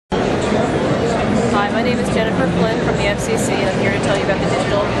My name is Jennifer Flynn from the FCC, and I'm here to tell you about the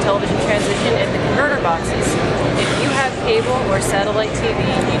digital television transition and the converter boxes. If you have cable or satellite TV,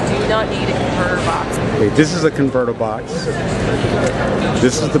 you do not need a converter box. Okay, this is a converter box.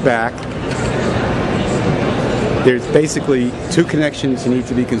 This is the back. There's basically two connections you need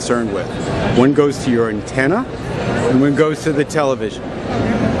to be concerned with. One goes to your antenna, and one goes to the television.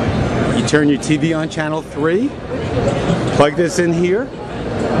 You turn your TV on channel 3, plug this in here,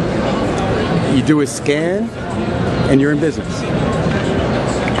 you do a scan, and you're in business.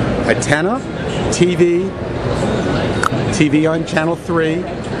 Antenna, TV on channel 3,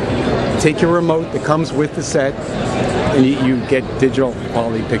 take your remote that comes with the set, and you get digital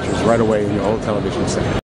quality pictures right away in your whole television set.